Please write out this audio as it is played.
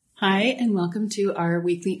Hi, and welcome to our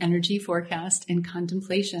weekly energy forecast and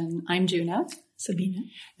contemplation. I'm Juna. Sabina.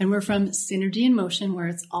 And we're from Synergy in Motion, where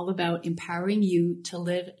it's all about empowering you to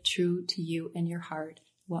live true to you and your heart,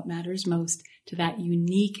 what matters most to that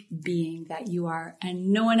unique being that you are and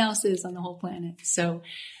no one else is on the whole planet. So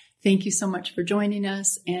thank you so much for joining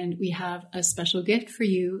us. And we have a special gift for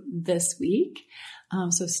you this week.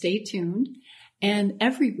 So stay tuned. And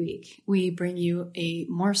every week we bring you a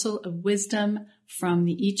morsel of wisdom from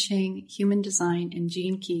the I Ching, Human Design, and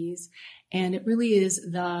Gene Keys. And it really is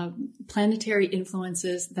the planetary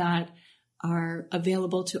influences that are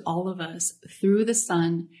available to all of us through the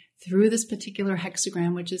sun, through this particular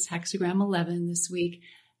hexagram, which is hexagram 11 this week,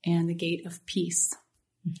 and the gate of peace.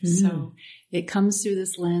 Mm-hmm. So it comes through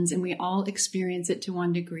this lens, and we all experience it to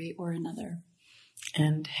one degree or another.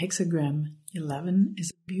 And hexagram 11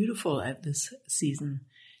 is beautiful at this season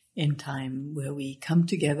in time where we come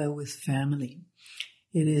together with family.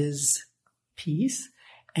 It is peace,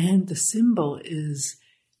 and the symbol is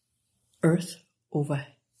earth over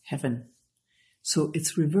heaven. So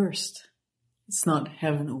it's reversed. It's not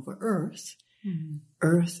heaven over earth. Mm-hmm.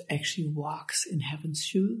 Earth actually walks in heaven's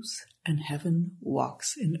shoes, and heaven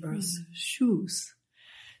walks in earth's shoes.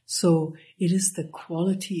 So it is the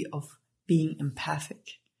quality of being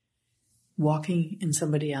empathic, walking in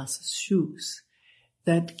somebody else's shoes,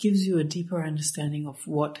 that gives you a deeper understanding of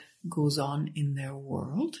what goes on in their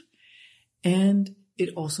world. And it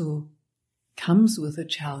also comes with a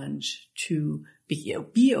challenge to be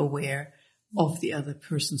aware of the other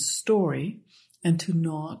person's story and to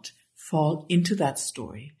not fall into that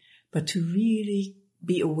story, but to really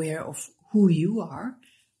be aware of who you are,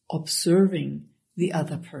 observing the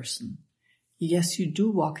other person. Yes, you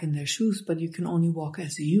do walk in their shoes, but you can only walk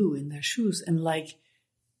as you in their shoes. And like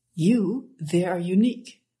you, they are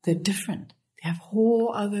unique. They're different. They have a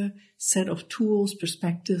whole other set of tools,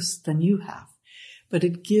 perspectives than you have. But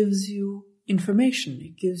it gives you information.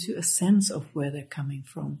 It gives you a sense of where they're coming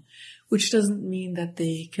from, which doesn't mean that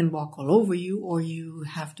they can walk all over you or you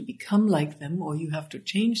have to become like them or you have to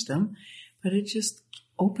change them. But it just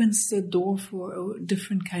opens the door for a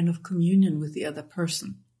different kind of communion with the other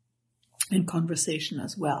person and conversation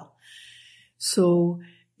as well. So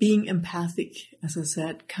being empathic, as I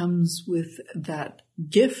said, comes with that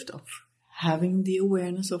gift of having the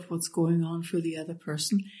awareness of what's going on for the other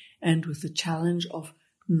person and with the challenge of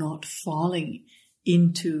not falling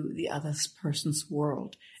into the other person's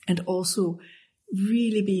world. And also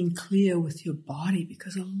really being clear with your body,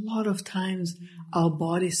 because a lot of times our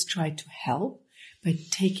bodies try to help by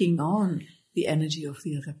taking on the energy of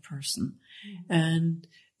the other person. And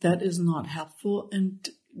that is not helpful and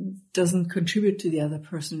doesn't contribute to the other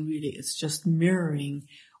person really. It's just mirroring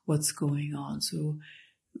what's going on. So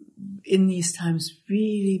in these times,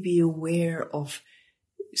 really be aware of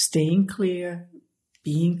staying clear,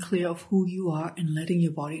 being clear of who you are and letting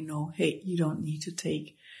your body know, hey, you don't need to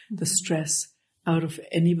take the stress out of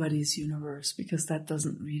anybody's universe because that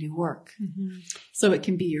doesn't really work. Mm-hmm. So it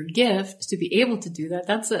can be your gift to be able to do that.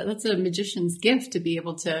 That's a magician's gift to be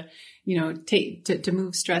able to, to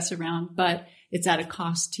move stress around, but it's at a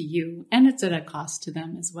cost to you and it's at a cost to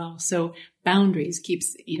them as well. So boundaries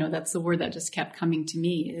keeps, that's the word that just kept coming to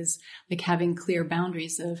me, is like having clear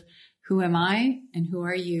boundaries of who am I and who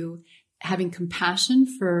are you, having compassion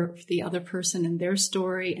for the other person and their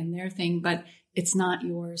story and their thing, but it's not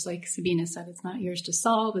yours. Like Sabina said, it's not yours to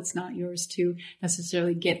solve. It's not yours to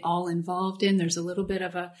necessarily get all involved in. There's a little bit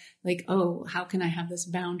of a like, oh, how can I have this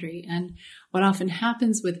boundary? And what often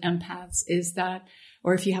happens with empaths is that,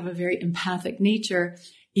 or if you have a very empathic nature,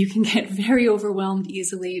 you can get very overwhelmed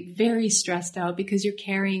easily, very stressed out because you're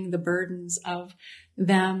carrying the burdens of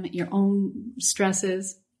them, your own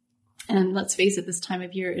stresses. And let's face it, this time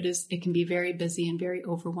of year, it can be very busy and very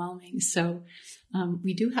overwhelming. So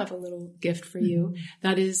we do have a little gift for you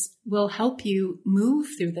that will help you move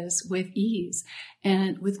through this with ease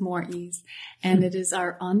and with more ease. And it is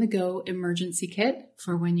our on-the-go emergency kit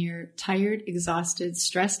for when you're tired, exhausted,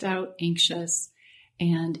 stressed out, anxious.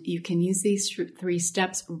 And you can use these 3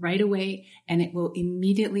 steps right away, and it will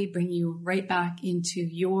immediately bring you right back into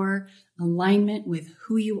your alignment with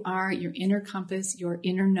who you are, your inner compass, your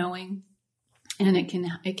inner knowing. And it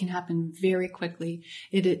can happen very quickly.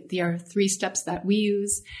 There are 3 steps that we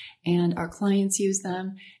use and our clients use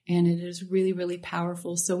them, and it is really, really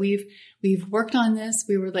powerful. So we've worked on this.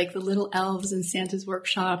 We were like the little elves in Santa's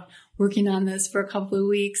workshop working on this for a couple of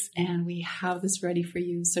weeks, and we have this ready for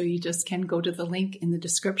you. So you just can go to the link in the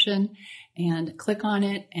description and click on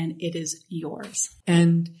it, and it is yours.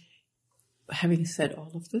 And having said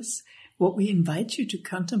all of this, what we invite you to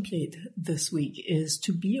contemplate this week is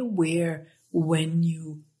to be aware when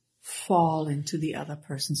you fall into the other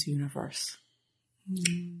person's universe.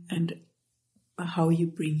 And how you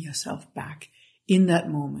bring yourself back in that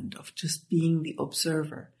moment of just being the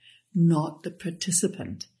observer, not the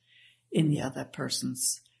participant in the other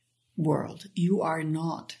person's world. You are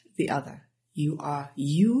not the other. You are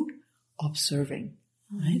you observing,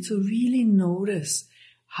 right? So really notice,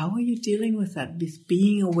 how are you dealing with that? With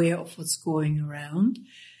being aware of what's going around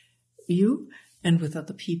you and with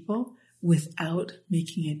other people without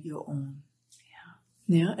making it your own.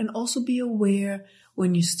 Yeah. And also be aware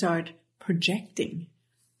when you start projecting,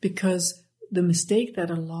 because the mistake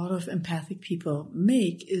that a lot of empathic people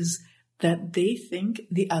make is that they think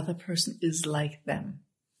the other person is like them.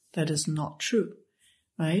 That is not true,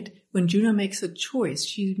 right? When Juna makes a choice,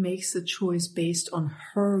 she makes a choice based on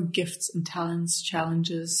her gifts and talents,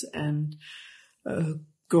 challenges, and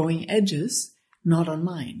growing edges, not on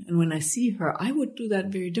mine. And when I see her, I would do that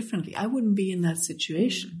very differently. I wouldn't be in that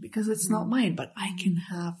situation because it's not mine, but I can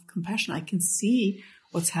have compassion. I can see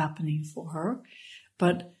what's happening for her,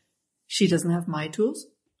 but she doesn't have my tools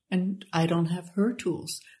and I don't have her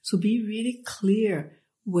tools. So be really clear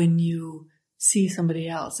when you see somebody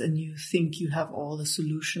else and you think you have all the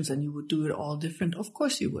solutions and you would do it all different. Of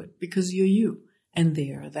course you would, because you're you and they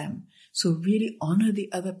are them. So really honor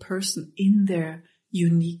the other person in their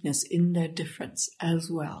uniqueness, in their difference as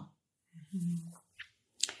well.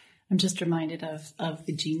 I'm just reminded of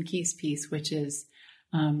the Gene Keys piece, which is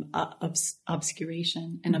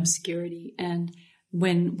obscuration and obscurity. And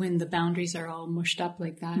when the boundaries are all mushed up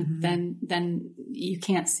like that, then you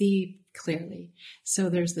can't see clearly. So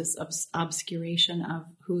there's this obscuration of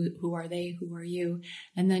who are they, who are you,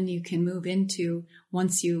 and then you can move into,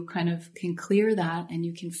 once you kind of can clear that and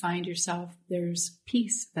you can find yourself, there's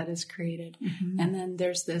peace that is created, and then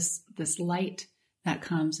there's this light that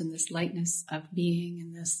comes, and this lightness of being,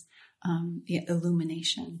 and this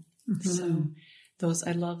illumination. So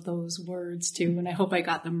I love those words too, and I hope I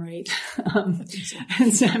got them right.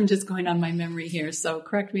 And so I'm just going on my memory here, so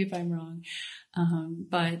correct me if I'm wrong.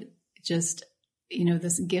 But just,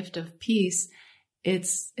 this gift of peace,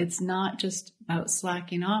 it's not just about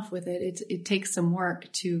slacking off with it. It takes some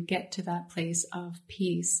work to get to that place of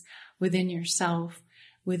peace within yourself,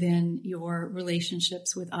 within your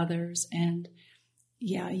relationships with others. And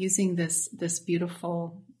using this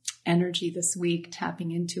beautiful energy this week,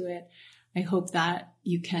 tapping into it. I hope that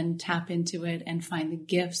you can tap into it and find the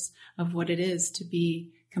gifts of what it is to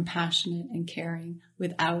be compassionate and caring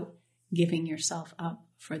without giving yourself up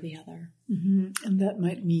for the other. And that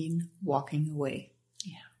might mean walking away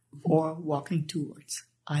or walking towards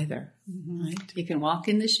either. Right? You can walk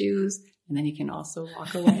in the shoes and then you can also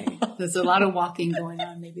walk away. There's a lot of walking going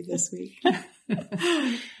on maybe this week.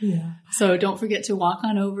 So don't forget to walk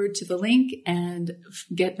on over to the link and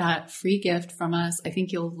get that free gift from us. I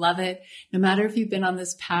think you'll love it. No matter if you've been on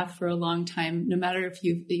this path for a long time, no matter if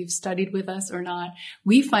you've studied with us or not,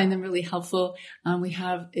 we find them really helpful.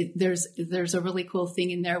 There's a really cool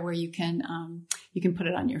thing in there where you can put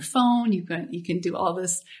it on your phone. You can do all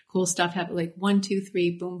this cool stuff. Have it like 1, 2,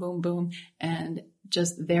 3, boom, boom, boom. And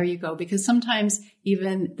just there you go. Because sometimes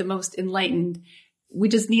even the most enlightened, we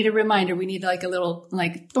just need a reminder. We need like a little,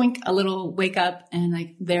 like thwink, a little wake up, and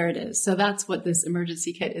like there it is. So that's what this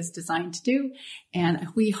emergency kit is designed to do. And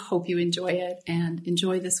we hope you enjoy it and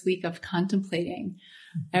enjoy this week of contemplating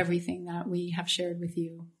everything that we have shared with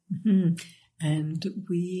you. And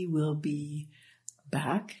we will be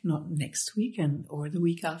back, not next week or the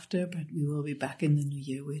week after, but we will be back in the new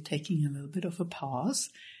year. We're taking a little bit of a pause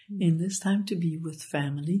in this time to be with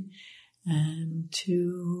family and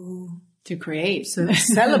to create. So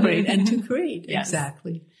celebrate and to create. Yes.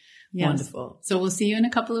 Exactly. Yes. Wonderful. So we'll see you in a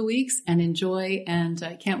couple of weeks and enjoy. And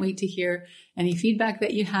I can't wait to hear any feedback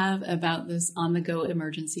that you have about this on-the-go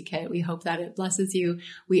emergency kit. We hope that it blesses you.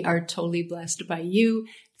 We are totally blessed by you.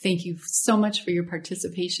 Thank you so much for your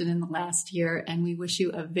participation in the last year. And we wish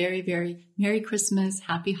you a very, very Merry Christmas,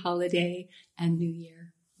 Happy Holiday, and New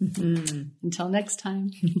Year. Until next time.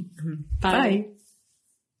 Bye. Bye.